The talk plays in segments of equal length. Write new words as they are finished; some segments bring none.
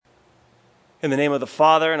In the name of the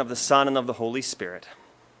Father, and of the Son, and of the Holy Spirit.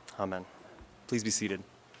 Amen. Please be seated.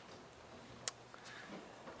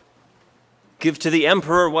 Give to the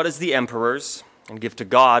emperor what is the emperor's, and give to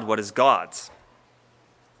God what is God's.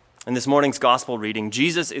 In this morning's gospel reading,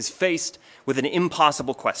 Jesus is faced with an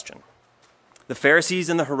impossible question. The Pharisees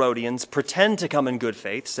and the Herodians pretend to come in good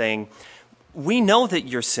faith, saying, "We know that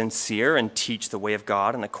you're sincere and teach the way of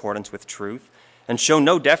God in accordance with truth, and show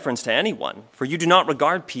no deference to anyone, for you do not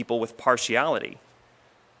regard people with partiality."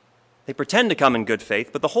 They pretend to come in good faith,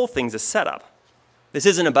 but the whole thing's a setup. This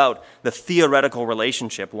isn't about the theoretical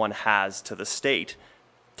relationship one has to the state.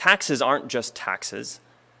 Taxes aren't just taxes.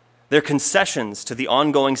 They're concessions to the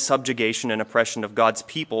ongoing subjugation and oppression of God's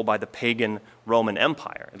people by the pagan Roman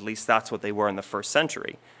Empire. At least that's what they were in the first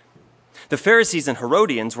century. The Pharisees and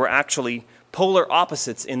Herodians were actually polar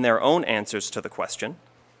opposites in their own answers to the question.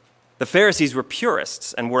 The Pharisees were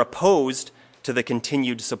purists and were opposed to the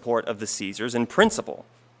continued support of the Caesars in principle.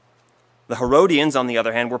 The Herodians, on the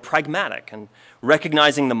other hand, were pragmatic, and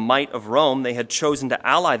recognizing the might of Rome, they had chosen to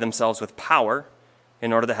ally themselves with power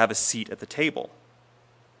in order to have a seat at the table.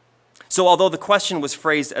 So although the question was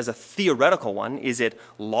phrased as a theoretical one, is it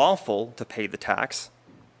lawful to pay the tax?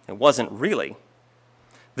 It wasn't really.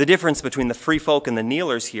 The difference between the free folk and the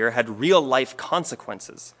kneelers here had real-life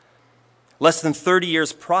consequences. Less than 30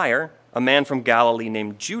 years prior, a man from Galilee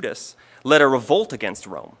named Judas led a revolt against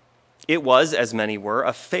Rome. It was, as many were,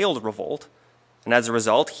 a failed revolt, and as a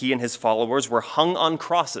result, he and his followers were hung on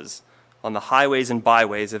crosses on the highways and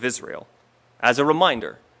byways of Israel. As a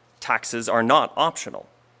reminder, taxes are not optional.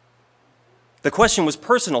 The question was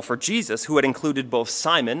personal for Jesus, who had included both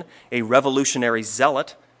Simon, a revolutionary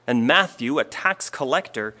zealot, and Matthew, a tax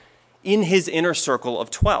collector, in his inner circle of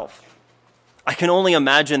 12. I can only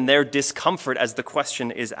imagine their discomfort as the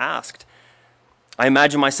question is asked. I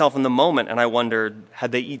imagine myself in the moment, and I wondered,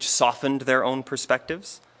 had they each softened their own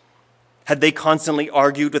perspectives? Had they constantly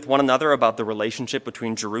argued with one another about the relationship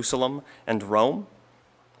between Jerusalem and Rome?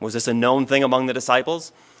 Was this a known thing among the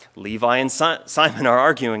disciples? Levi and Simon are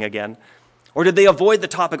arguing again. Or did they avoid the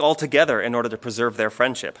topic altogether in order to preserve their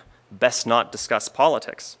friendship? Best not discuss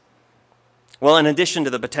politics. Well, in addition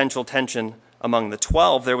to the potential tension among the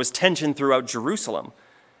 12, there was tension throughout Jerusalem,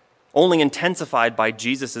 only intensified by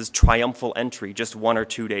Jesus' triumphal entry just 1 or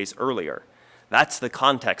 2 days earlier. That's the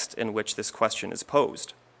context in which this question is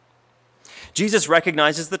posed. Jesus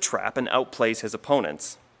recognizes the trap and outplays his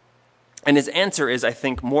opponents. And his answer is, I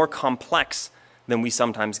think, more complex than we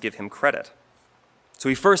sometimes give him credit. So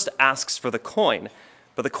he first asks for the coin,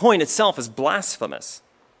 but the coin itself is blasphemous.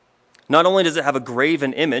 Not only does it have a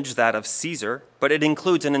graven image, that of Caesar, but it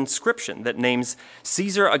includes an inscription that names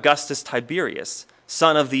Caesar Augustus Tiberius,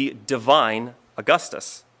 son of the divine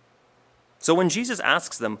Augustus. So when Jesus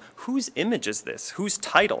asks them, whose image is this? Whose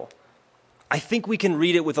title? I think we can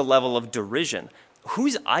read it with a level of derision.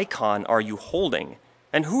 Whose icon are you holding?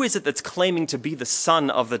 And who is it that's claiming to be the son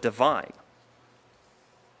of the divine?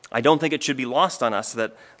 I don't think it should be lost on us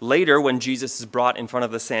that later when Jesus is brought in front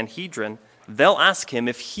of the Sanhedrin, they'll ask him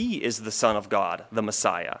if he is the Son of God, the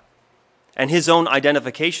Messiah. And his own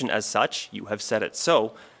identification as such, "You have said it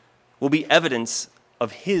so," will be evidence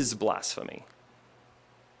of his blasphemy.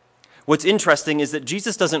 What's interesting is that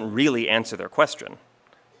Jesus doesn't really answer their question.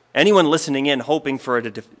 Anyone listening in hoping for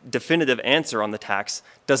a definitive answer on the tax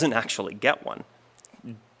doesn't actually get one.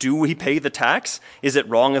 Do we pay the tax? Is it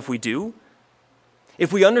wrong if we do?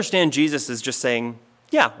 If we understand Jesus as just saying,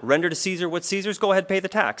 yeah, render to Caesar what's Caesar's, go ahead, pay the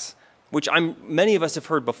tax, which many of us have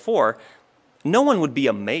heard before, no one would be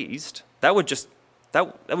amazed. That would just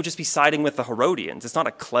be siding with the Herodians. It's not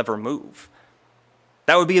a clever move.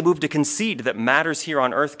 That would be a move to concede that matters here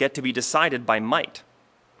on earth get to be decided by might.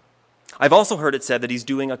 I've also heard it said that he's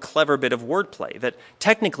doing a clever bit of wordplay, that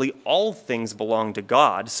technically all things belong to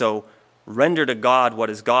God, so render to God what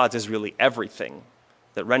is God's is really everything.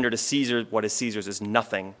 That render to Caesar what is Caesar's is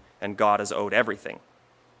nothing, and God is owed everything.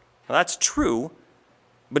 Now that's true,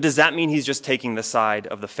 but does that mean he's just taking the side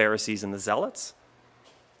of the Pharisees and the Zealots?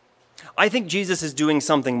 I think Jesus is doing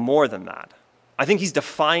something more than that. I think he's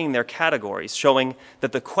defying their categories, showing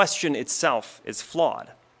that the question itself is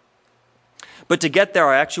flawed. But to get there,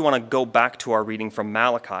 I actually want to go back to our reading from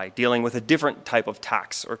Malachi, dealing with a different type of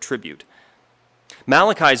tax or tribute.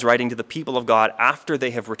 Malachi is writing to the people of God after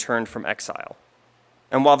they have returned from exile.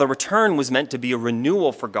 And while the return was meant to be a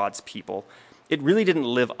renewal for God's people, it really didn't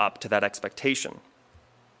live up to that expectation.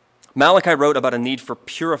 Malachi wrote about a need for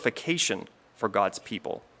purification for God's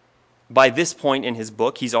people. By this point in his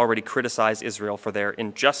book, he's already criticized Israel for their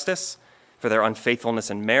injustice, for their unfaithfulness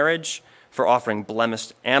in marriage, for offering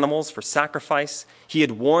blemished animals for sacrifice. He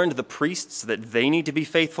had warned the priests that they need to be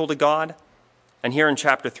faithful to God. And here in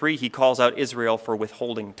chapter 3, he calls out Israel for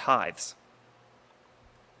withholding tithes.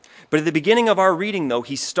 But at the beginning of our reading, though,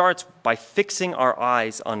 he starts by fixing our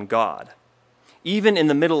eyes on God. Even in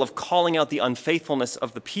the middle of calling out the unfaithfulness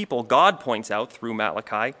of the people, God points out through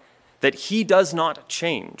Malachi that he does not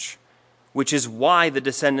change, which is why the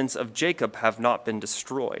descendants of Jacob have not been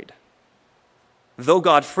destroyed. Though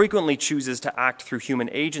God frequently chooses to act through human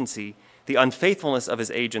agency, the unfaithfulness of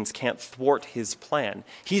his agents can't thwart his plan.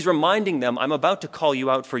 He's reminding them, I'm about to call you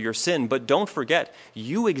out for your sin, but don't forget,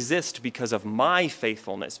 you exist because of my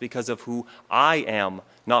faithfulness, because of who I am,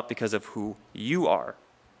 not because of who you are.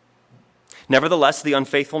 Nevertheless, the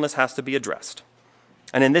unfaithfulness has to be addressed.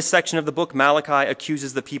 And in this section of the book, Malachi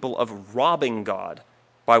accuses the people of robbing God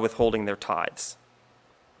by withholding their tithes.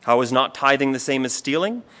 How is not tithing the same as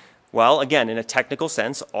stealing? Well, again, in a technical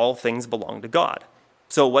sense, all things belong to God.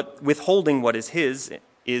 So withholding what is his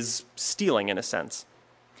is stealing in a sense.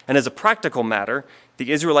 And as a practical matter,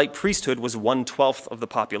 the Israelite priesthood was 1/12 of the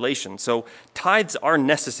population. So tithes are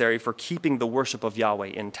necessary for keeping the worship of Yahweh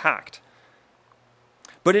intact.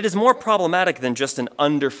 But it is more problematic than just an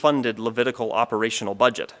underfunded Levitical operational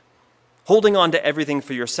budget. Holding on to everything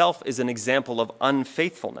for yourself is an example of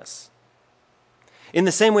unfaithfulness. In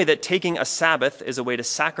the same way that taking a Sabbath is a way to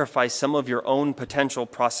sacrifice some of your own potential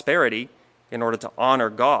prosperity in order to honor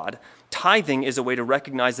God, tithing is a way to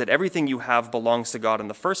recognize that everything you have belongs to God in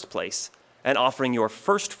the first place and offering your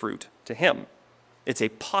first fruit to him. It's a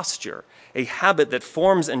posture, a habit that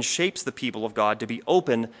forms and shapes the people of God to be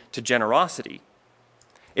open to generosity.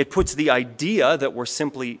 It puts the idea that we're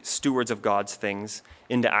simply stewards of God's things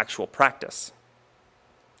into actual practice.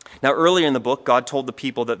 Now, earlier in the book, God told the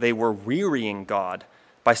people that they were wearying God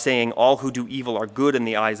by saying, all who do evil are good in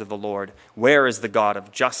the eyes of the Lord. Where is the God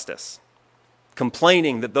of justice?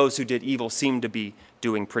 Complaining that those who did evil seemed to be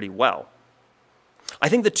doing pretty well. I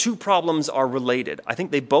think the two problems are related. I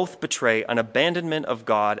think they both betray an abandonment of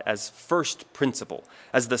God as first principle,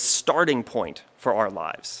 as the starting point for our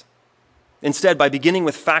lives. Instead, by beginning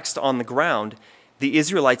with facts on the ground, the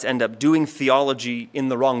Israelites end up doing theology in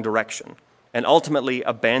the wrong direction and ultimately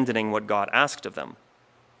abandoning what God asked of them.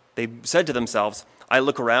 They said to themselves, I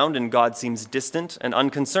look around and God seems distant and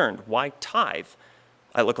unconcerned. Why tithe?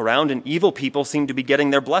 I look around and evil people seem to be getting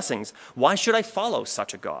their blessings. Why should I follow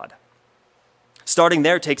such a God? Starting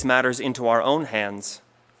there takes matters into our own hands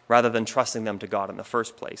rather than trusting them to God in the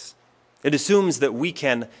first place. It assumes that we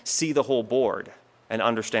can see the whole board and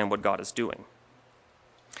understand what God is doing.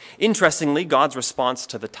 Interestingly, God's response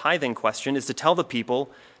to the tithing question is to tell the people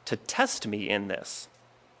to test me in this.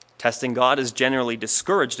 Testing God is generally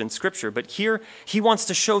discouraged in Scripture, but here he wants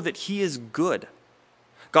to show that he is good.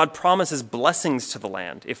 God promises blessings to the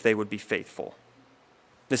land if they would be faithful.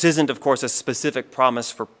 This isn't, of course, a specific promise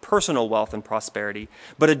for personal wealth and prosperity,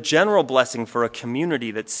 but a general blessing for a community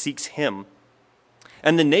that seeks him.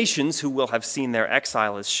 And the nations who will have seen their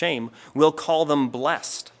exile as shame will call them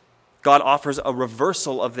blessed. God offers a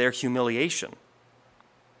reversal of their humiliation.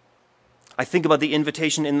 I think about the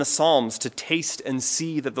invitation in the Psalms to taste and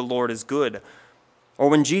see that the Lord is good. Or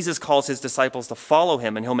when Jesus calls his disciples to follow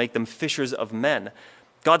him and he'll make them fishers of men.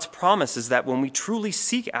 God's promise is that when we truly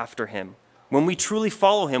seek after him, when we truly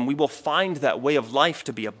follow him, we will find that way of life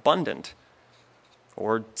to be abundant.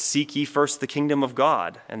 Or seek ye first the kingdom of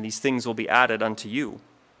God, and these things will be added unto you.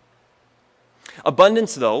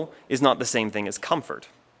 Abundance, though, is not the same thing as comfort.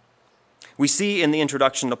 We see in the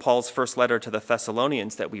introduction to Paul's first letter to the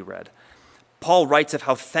Thessalonians that we read, Paul writes of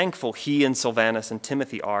how thankful he and Silvanus and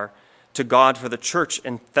Timothy are to God for the church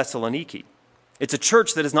in Thessaloniki. It's a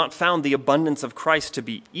church that has not found the abundance of Christ to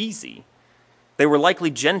be easy. They were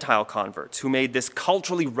likely Gentile converts who made this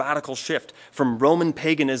culturally radical shift from Roman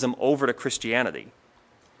paganism over to Christianity.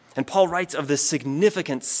 And Paul writes of the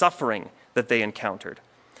significant suffering that they encountered,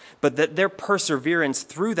 but that their perseverance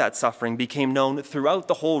through that suffering became known throughout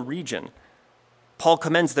the whole region. Paul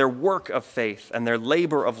commends their work of faith and their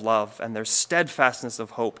labor of love and their steadfastness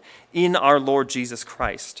of hope in our Lord Jesus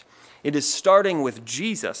Christ. It is starting with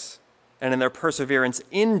Jesus and in their perseverance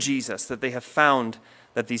in Jesus that they have found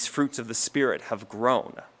that these fruits of the Spirit have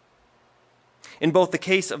grown. In both the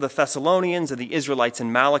case of the Thessalonians and the Israelites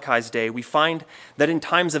in Malachi's day, we find that in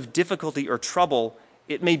times of difficulty or trouble,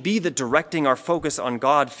 it may be that directing our focus on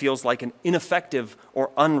God feels like an ineffective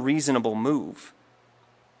or unreasonable move.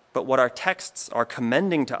 But what our texts are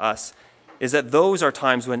commending to us is that those are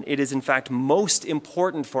times when it is in fact most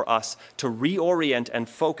important for us to reorient and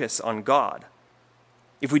focus on God.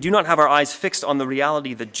 If we do not have our eyes fixed on the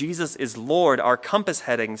reality that Jesus is Lord, our compass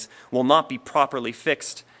headings will not be properly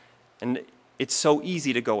fixed, and it's so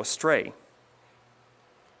easy to go astray.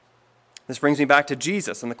 This brings me back to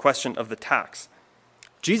Jesus and the question of the tax.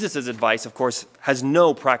 Jesus' advice, of course, has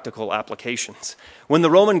no practical applications. When the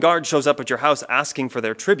Roman guard shows up at your house asking for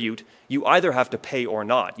their tribute, you either have to pay or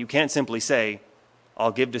not. You can't simply say,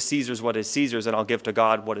 I'll give to Caesar's what is Caesar's and I'll give to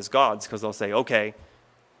God what is God's, because they'll say, okay,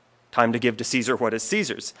 time to give to Caesar what is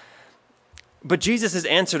Caesar's. But Jesus'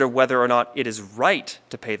 answer to whether or not it is right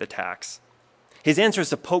to pay the tax, his answer is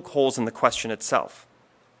to poke holes in the question itself.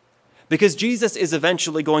 Because Jesus is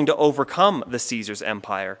eventually going to overcome the Caesar's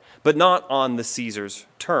empire, but not on the Caesar's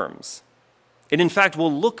terms. It in fact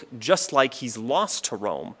will look just like he's lost to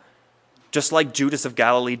Rome, just like Judas of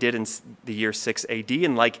Galilee did in the year 6 AD,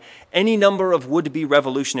 and like any number of would-be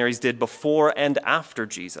revolutionaries did before and after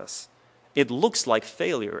Jesus. It looks like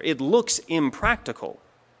failure. It looks impractical.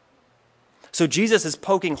 So Jesus is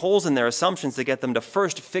poking holes in their assumptions to get them to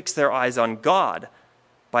first fix their eyes on God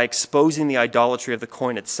by exposing the idolatry of the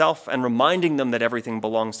coin itself and reminding them that everything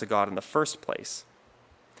belongs to God in the first place.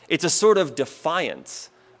 It's a sort of defiance,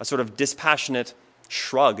 a sort of dispassionate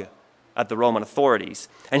shrug at the Roman authorities.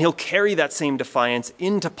 And he'll carry that same defiance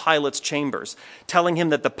into Pilate's chambers, telling him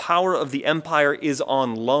that the power of the empire is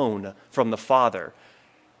on loan from the Father.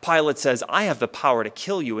 Pilate says, I have the power to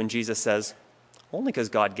kill you. And Jesus says, only because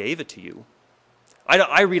God gave it to you.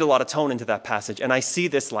 I read a lot of tone into that passage, and I see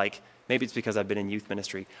this like, maybe it's because I've been in youth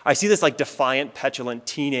ministry, I see this like defiant, petulant,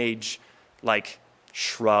 teenage like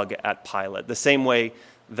shrug at Pilate, the same way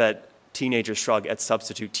that teenagers shrug at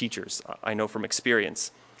substitute teachers, I know from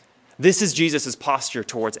experience. This is Jesus' posture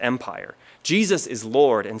towards empire. Jesus is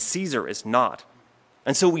Lord and Caesar is not.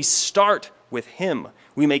 And so we start with him.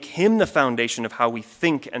 We make him the foundation of how we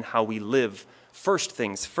think and how we live. First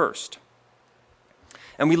things first.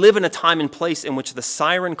 And we live in a time and place in which the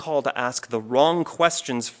siren call to ask the wrong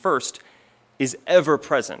questions first is ever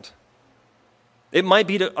present. It might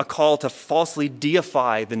be a call to falsely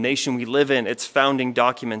deify the nation we live in, its founding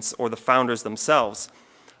documents, or the founders themselves.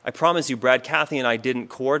 I promise you, Brad, Kathy, and I didn't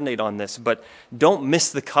coordinate on this, but don't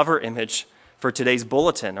miss the cover image for today's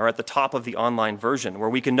bulletin or at the top of the online version, where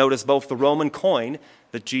we can notice both the Roman coin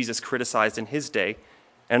that Jesus criticized in his day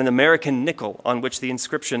and an American nickel on which the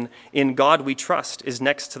inscription, "In God We Trust," is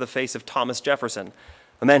next to the face of Thomas Jefferson,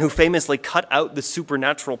 a man who famously cut out the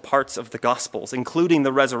supernatural parts of the Gospels, including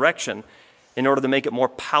the resurrection, in order to make it more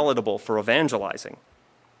palatable for evangelizing.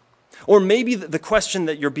 Or maybe the question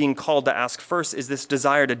that you're being called to ask first is this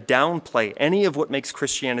desire to downplay any of what makes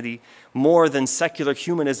Christianity more than secular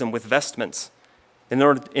humanism with vestments, in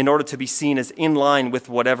order to be seen as in line with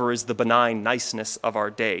whatever is the benign niceness of our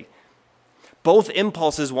day. Both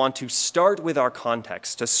impulses want to start with our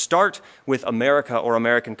context, to start with America or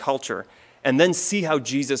American culture, and then see how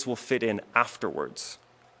Jesus will fit in afterwards.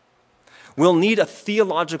 We'll need a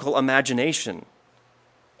theological imagination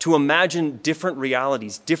to imagine different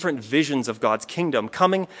realities, different visions of God's kingdom,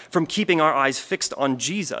 coming from keeping our eyes fixed on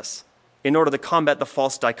Jesus in order to combat the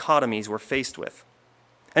false dichotomies we're faced with.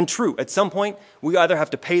 And true, at some point, we either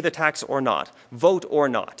have to pay the tax or not, vote or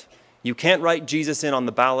not. You can't write Jesus in on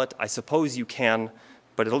the ballot. I suppose you can,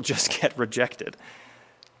 but it'll just get rejected.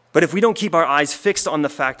 But if we don't keep our eyes fixed on the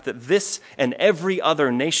fact that this and every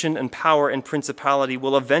other nation and power and principality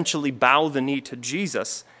will eventually bow the knee to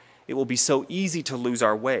Jesus, it will be so easy to lose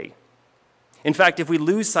our way. In fact, if we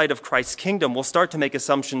lose sight of Christ's kingdom, we'll start to make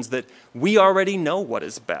assumptions that we already know what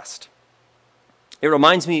is best. It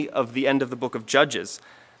reminds me of the end of the book of Judges.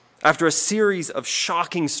 After a series of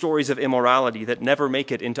shocking stories of immorality that never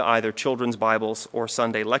make it into either children's Bibles or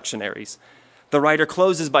Sunday lectionaries, the writer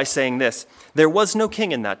closes by saying this: "There was no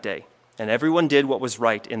king in that day, and everyone did what was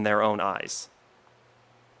right in their own eyes."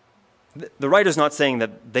 The writer's not saying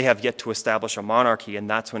that they have yet to establish a monarchy and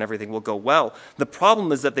that's when everything will go well. The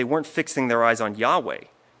problem is that they weren't fixing their eyes on Yahweh.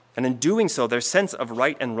 And in doing so, their sense of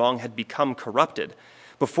right and wrong had become corrupted.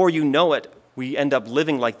 Before you know it, we end up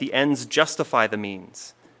living like the ends justify the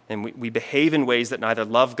means. And we behave in ways that neither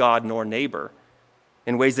love God nor neighbor,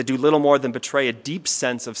 in ways that do little more than betray a deep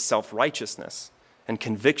sense of self-righteousness and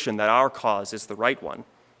conviction that our cause is the right one,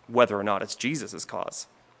 whether or not it's Jesus' cause.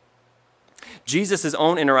 Jesus'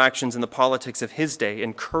 own interactions in the politics of his day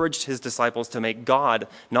encouraged his disciples to make God,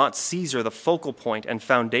 not Caesar, the focal point and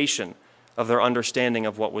foundation of their understanding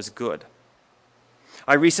of what was good.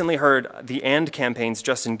 I recently heard the AND campaign's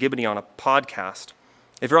Justin Giboney on a podcast.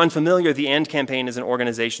 If you're unfamiliar, the AND campaign is an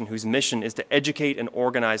organization whose mission is to educate and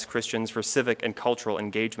organize Christians for civic and cultural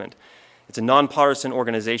engagement. It's a nonpartisan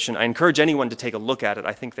organization. I encourage anyone to take a look at it.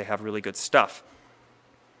 I think they have really good stuff.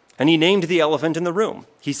 And he named the elephant in the room.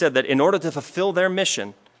 He said that in order to fulfill their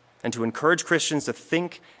mission and to encourage Christians to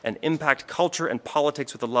think and impact culture and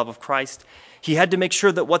politics with the love of Christ, he had to make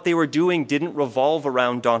sure that what they were doing didn't revolve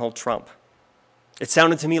around Donald Trump. It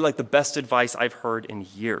sounded to me like the best advice I've heard in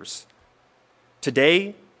years.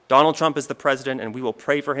 Today, Donald Trump is the president, and we will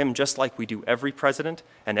pray for him just like we do every president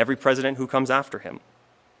and every president who comes after him.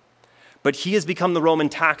 But he has become the Roman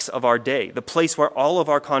tax of our day, the place where all of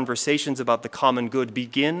our conversations about the common good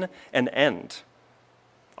begin and end.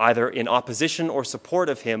 Either in opposition or support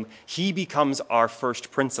of him, he becomes our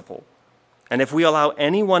first principle. And if we allow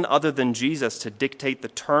anyone other than Jesus to dictate the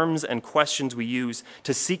terms and questions we use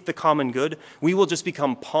to seek the common good, we will just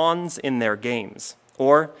become pawns in their games.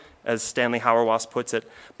 Or, as Stanley Hauerwas puts it,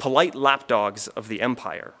 polite lapdogs of the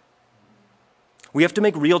empire. We have to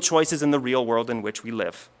make real choices in the real world in which we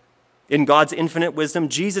live. In God's infinite wisdom,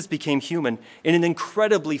 Jesus became human in an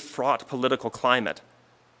incredibly fraught political climate.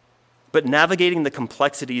 But navigating the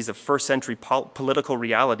complexities of first-century political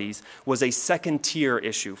realities was a second-tier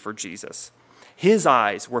issue for Jesus. His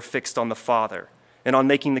eyes were fixed on the Father and on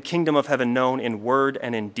making the kingdom of heaven known in word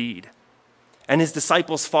and in deed. And his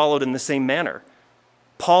disciples followed in the same manner.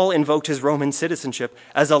 Paul invoked his Roman citizenship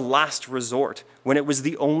as a last resort when it was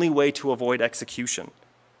the only way to avoid execution.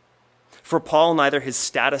 For Paul, neither his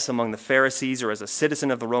status among the Pharisees or as a citizen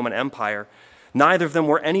of the Roman Empire, neither of them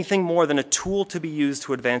were anything more than a tool to be used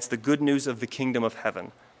to advance the good news of the kingdom of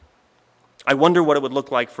heaven. I wonder what it would look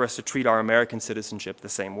like for us to treat our American citizenship the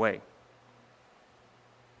same way.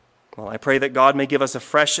 Well, I pray that God may give us a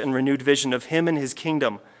fresh and renewed vision of him and his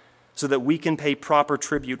kingdom so that we can pay proper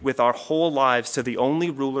tribute with our whole lives to the only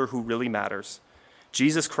ruler who really matters,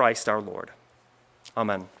 Jesus Christ our Lord.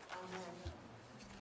 Amen.